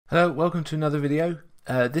Hello, welcome to another video.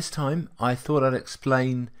 This time I thought I'd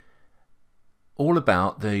explain all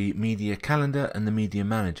about the media calendar and the media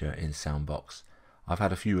manager in Soundbox. I've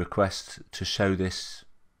had a few requests to show this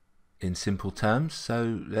in simple terms,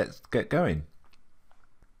 so let's get going.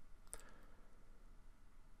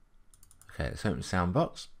 Okay, let's open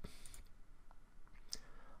Soundbox.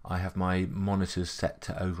 I have my monitors set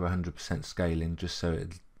to over 100% scaling just so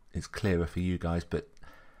it's clearer for you guys, but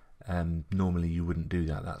normally you wouldn't do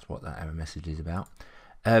that. That's what that error message is about.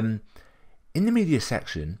 In the media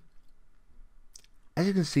section, as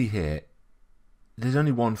you can see here, there's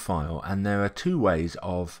only one file, and there are two ways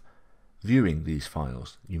of viewing these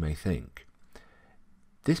files, you may think.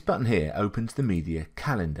 This button here opens the media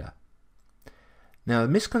calendar. Now, the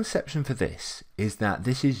misconception for this is that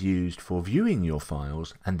this is used for viewing your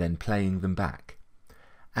files and then playing them back.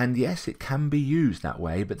 And yes, it can be used that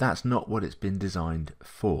way, but that's not what it's been designed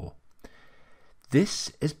for.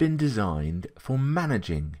 This has been designed for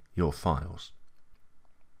managing your files.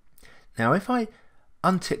 Now, if I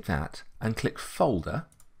untick that and click Folder,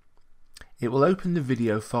 it will open the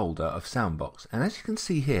video folder of Soundbox. And as you can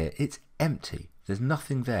see here, it's empty. There's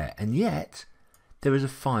nothing there. And yet, there is a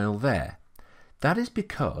file there. That is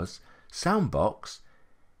because Soundbox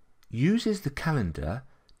uses the calendar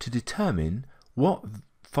to determine what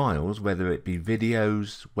files, whether it be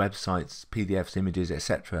videos, websites, PDFs, images,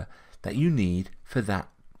 etc., that you need for that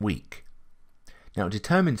week. Now, it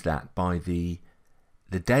determines that by the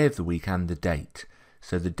day of the week and the date.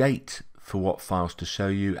 So the date for what files to show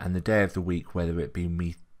you, and the day of the week, whether it be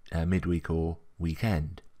midweek or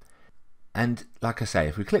weekend. And like I say,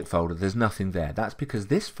 if we click Folder, there's nothing there. That's because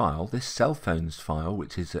this file, this cell phones file,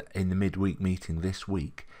 which is in the midweek meeting this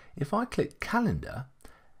week, if I click Calendar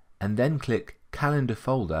and then click Calendar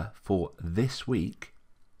folder for this week,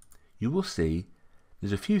 you will see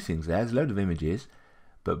there's a few things there. There's a load of images,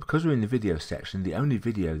 but because we're in the video section, the only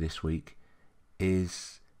video this week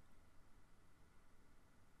is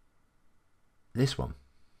this one.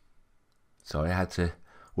 So I had to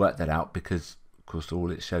work that out because, of course, all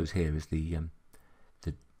it shows here is the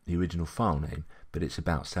original file name, but it's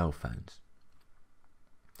about cell phones.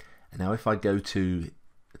 And now if I go to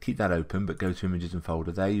keep that open, but go to images and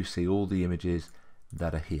folder, there you see all the images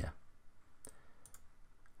that are here.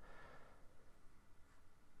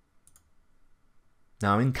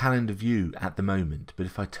 Now I'm in calendar view at the moment, but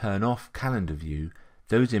if I turn off calendar view,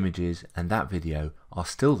 those images and that video are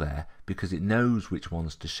still there because it knows which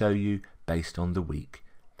ones to show you based on the week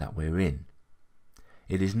that we're in.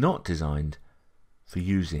 It is not designed for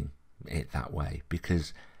using it that way,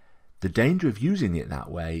 because the danger of using it that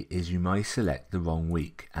way is you may select the wrong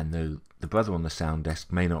week, and the brother on the sound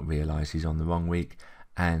desk may not realize he's on the wrong week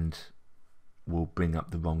and will bring up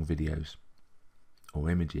the wrong videos or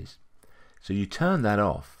images. So you turn that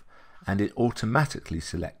off and it automatically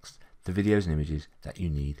selects the videos and images that you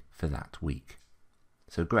need for that week.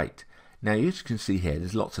 So great. Now, as you can see here,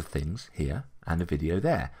 there's lots of things here and a video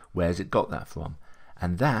there. Where's it got that from?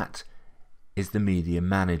 And that is the media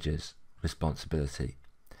manager's responsibility.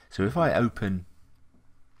 So if I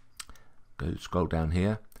scroll down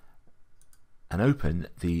here and open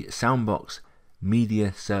the Soundbox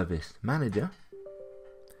Media Service Manager,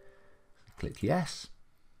 click yes.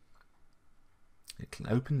 It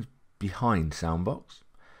opens behind Soundbox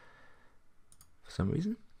for some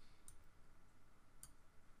reason.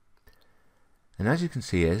 And as you can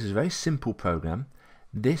see here, this is a very simple program.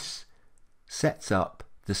 This sets up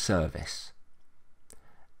the service,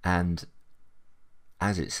 and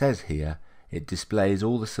as it says here, it displays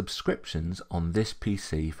all the subscriptions on this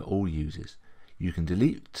PC for all users. You can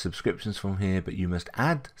delete subscriptions from here, but you must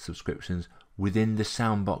add subscriptions within the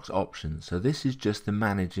Soundbox options. So this is just the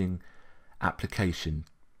managing application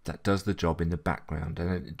that does the job in the background,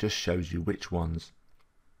 and it just shows you which ones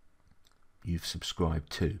you've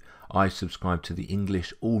subscribed to. I subscribe to the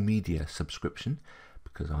English All Media subscription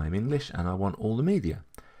because I am English and I want all the media,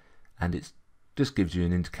 and it just gives you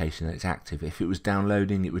an indication that it's active. If it was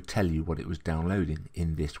downloading, it would tell you what it was downloading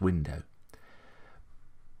in this window.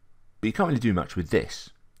 But you can't really do much with this.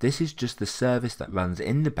 This is just the service that runs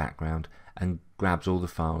in the background and grabs all the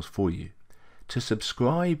files for you. To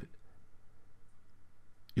subscribe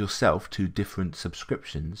yourself to different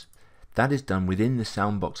subscriptions, that is done within the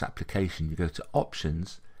Soundbox application. You go to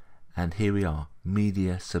Options, and here we are,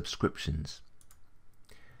 Media Subscriptions.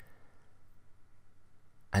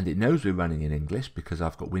 And it knows we're running in English because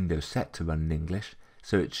I've got Windows set to run in English,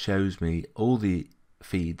 so it shows me all the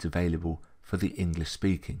feeds available for the English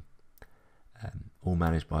speaking, all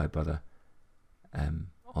managed by a brother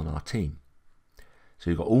on our team. So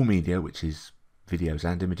you've got all media, which is videos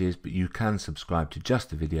and images, but you can subscribe to just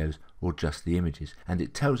the videos or just the images, and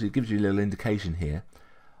it gives you a little indication here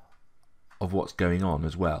of what's going on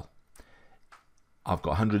as well. I've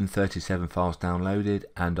got 137 files downloaded,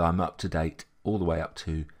 and I'm up to date all the way up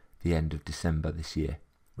to the end of December this year,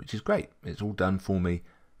 which is great. It's all done for me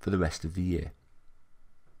for the rest of the year.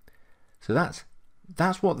 So that's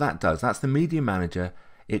what that does. That's the Media Manager.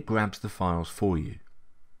 It grabs the files for you.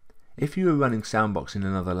 If you were running Soundbox in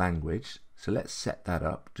another language, so let's set that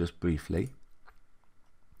up just briefly.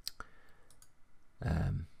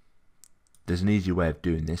 There's an easier way of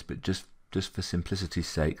doing this, but just for simplicity's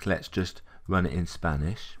sake, let's just run it in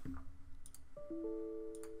Spanish.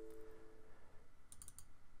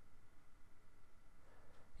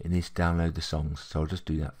 It needs to download the songs, so I'll just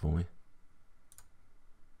do that for you.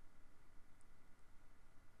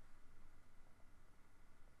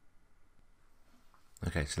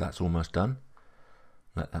 Okay, so that's almost done.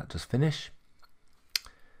 Let that just finish.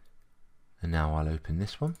 And now I'll open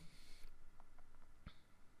this one.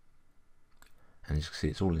 And as you can see,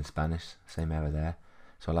 it's all in Spanish, same error there.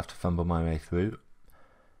 So I'll have to fumble my way through.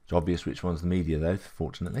 It's obvious which one's the media though,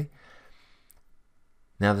 fortunately.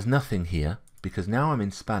 Now there's nothing here, because now I'm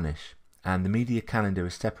in Spanish, and the media calendar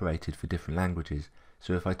is separated for different languages.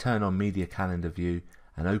 So if I turn on Media Calendar View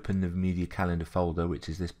and open the Media Calendar folder, which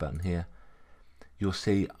is this button here, you'll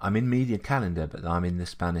see I'm in Media Calendar, but I'm in the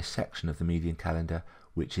Spanish section of the Media Calendar,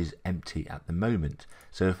 which is empty at the moment.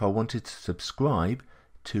 So if I wanted to subscribe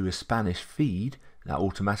to a Spanish feed that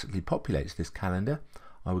automatically populates this calendar,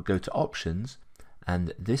 I would go to Options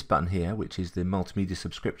and this button here, which is the Multimedia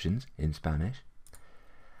Subscriptions in Spanish,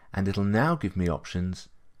 and it'll now give me options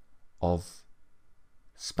of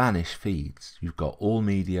Spanish feeds. You've got all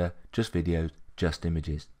media, just videos, just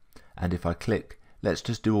images. And if I click, let's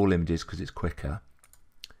just do all images because it's quicker,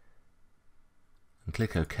 and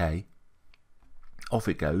click OK, off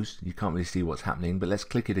it goes. You can't really see what's happening, but let's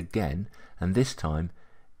click it again, and this time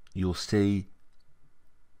you'll see,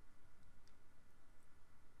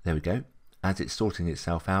 there we go, as it's sorting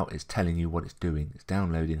itself out, it's telling you what it's doing. It's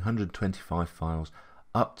downloading 125 files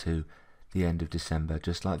up to the end of December,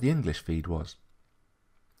 just like the English feed was.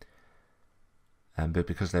 But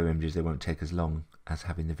because they're images, they won't take as long as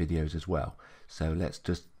having the videos as well. So let's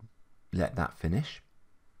just let that finish.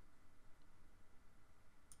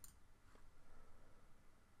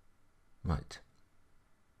 Right,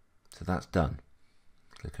 so that's done.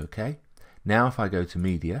 Click OK. Now if I go to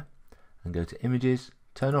Media and go to Images,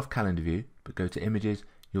 turn off Calendar View, but go to Images,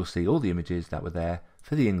 you'll see all the images that were there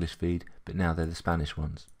for the English feed, but now they're the Spanish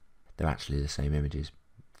ones. They're actually the same images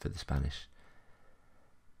for the Spanish.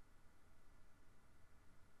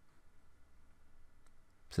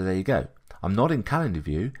 So there you go. I'm not in Calendar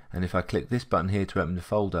View, and if I click this button here to open the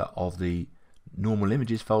folder of the normal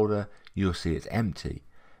images folder, you'll see it's empty.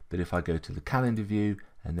 But if I go to the Calendar View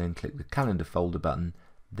and then click the Calendar folder button,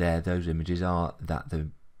 there those images are that the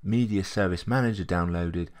Media Service Manager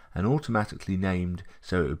downloaded and automatically named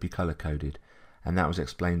so it would be color coded. And that was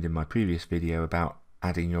explained in my previous video about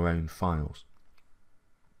adding your own files.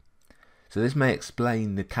 So this may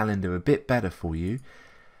explain the calendar a bit better for you.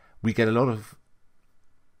 We've had a lot of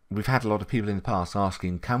people in the past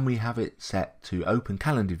asking, can we have it set to open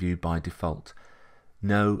Calendar View by default?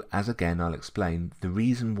 No, as again I'll explain, the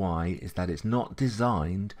reason why is that it's not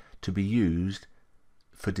designed to be used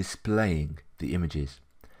for displaying the images.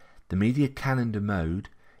 The media calendar mode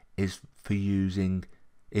is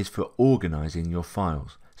for organizing your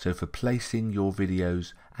files, so for placing your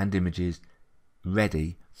videos and images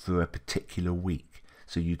ready for a particular week.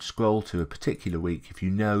 So you'd scroll to a particular week if you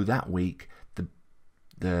know that week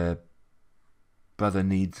the brother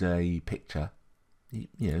needs a picture.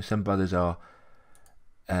 You know, some brothers are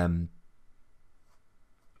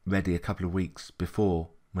ready a couple of weeks before.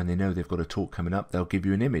 When they know they've got a talk coming up, they'll give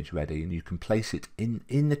you an image ready and you can place it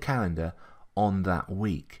in the calendar on that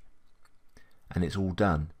week, and it's all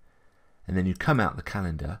done. And then you come out the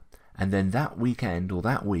calendar, and then that weekend or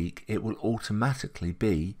that week it will automatically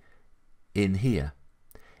be in here.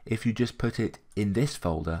 If you just put it in this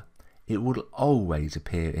folder, it will always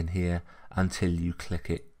appear in here until you click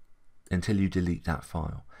it, until you delete that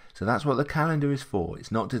file. So that's what the calendar is for.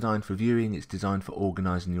 It's not designed for viewing, it's designed for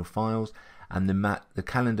organizing your files. And the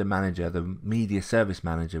calendar manager, the media service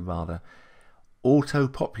manager rather,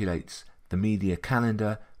 auto-populates the media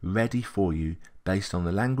calendar ready for you based on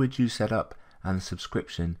the language you set up and the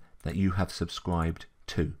subscription that you have subscribed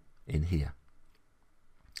to in here.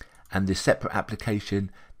 And the separate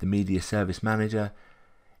application, the media service manager,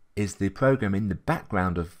 is the program in the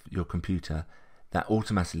background of your computer that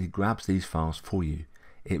automatically grabs these files for you.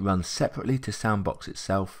 It runs separately to Soundbox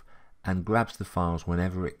itself, and grabs the files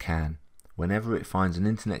whenever it can, whenever it finds an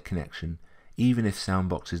internet connection, even if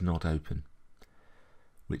Soundbox is not open,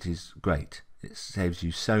 which is great. It saves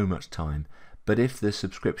you so much time. But if the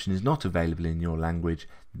subscription is not available in your language,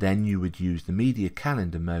 then you would use the media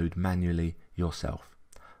calendar mode manually yourself.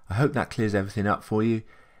 I hope that clears everything up for you.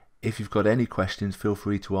 If you've got any questions, feel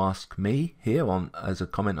free to ask me here as a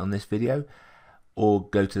comment on this video, or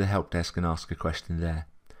go to the help desk and ask a question there.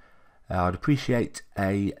 I'd appreciate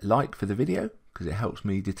a like for the video, because it helps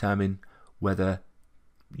me determine whether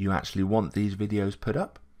you actually want these videos put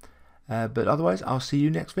up. But otherwise, I'll see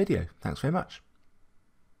you next video. Thanks very much.